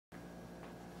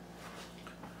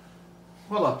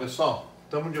Olá pessoal,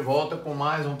 estamos de volta com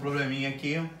mais um probleminha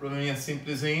aqui, um probleminha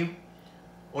simplesinho,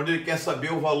 onde ele quer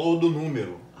saber o valor do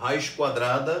número raiz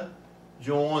quadrada de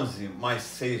 11 mais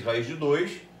 6 raiz de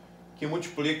 2, que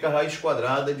multiplica a raiz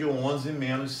quadrada de 11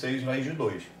 menos 6 raiz de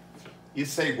 2.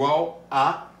 Isso é igual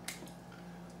a...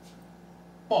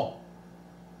 Bom,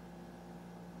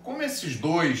 como esses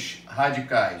dois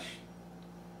radicais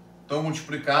estão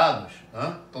multiplicados,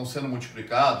 estão sendo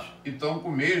multiplicados e estão com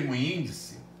o mesmo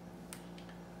índice,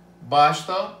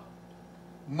 basta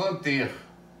manter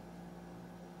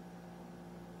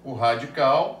o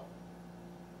radical,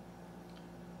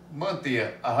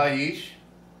 manter a raiz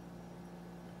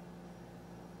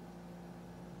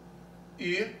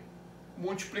e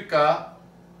multiplicar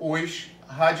os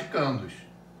radicandos,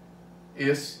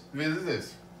 esse vezes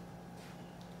esse.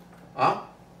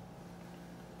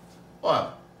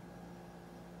 Ora,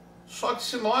 só que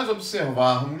se nós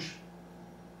observarmos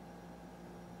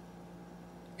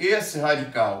esse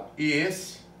radical e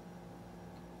esse,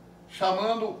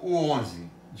 chamando o 11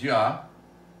 de A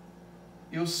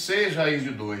e o 6 raiz de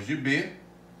 2 de B,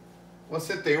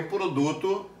 você tem o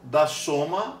produto da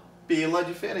soma pela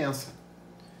diferença.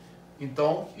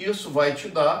 Então, isso vai te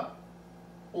dar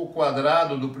o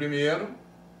quadrado do primeiro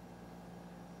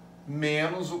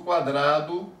menos o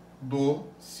quadrado do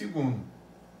segundo.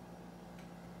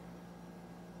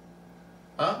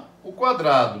 O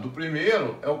quadrado do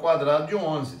primeiro é o quadrado de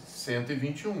 11,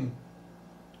 121.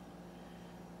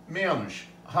 Menos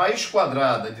raiz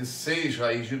quadrada de 6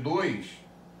 raiz de 2,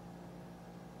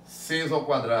 6 ao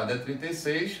quadrado é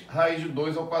 36, raiz de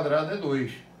 2 ao quadrado é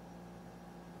 2.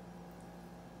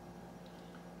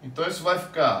 Então isso vai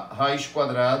ficar raiz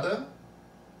quadrada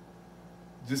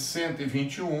de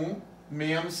 121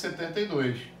 menos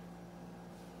 72.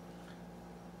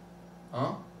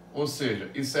 Ou seja,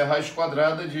 isso é raiz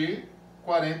quadrada de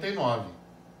 49.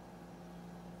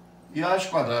 E a raiz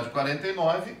quadrada de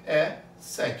 49 é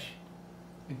 7.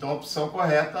 Então a opção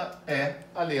correta é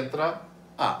a letra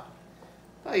A.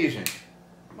 Tá aí, gente.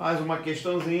 Mais uma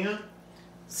questãozinha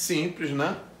simples,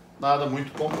 né? Nada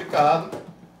muito complicado.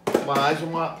 Mais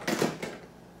uma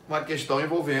questão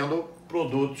envolvendo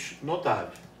produtos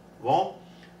notáveis. Bom?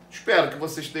 Espero que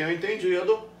vocês tenham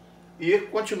entendido e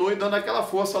continue dando aquela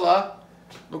força lá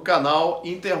no canal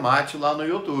Intermate lá no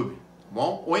YouTube, tá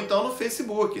bom? Ou então no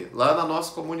Facebook, lá na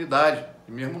nossa comunidade,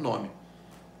 de mesmo nome,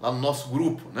 lá no nosso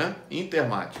grupo, né?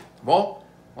 Intermate, tá bom?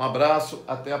 Um abraço,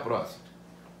 até a próxima.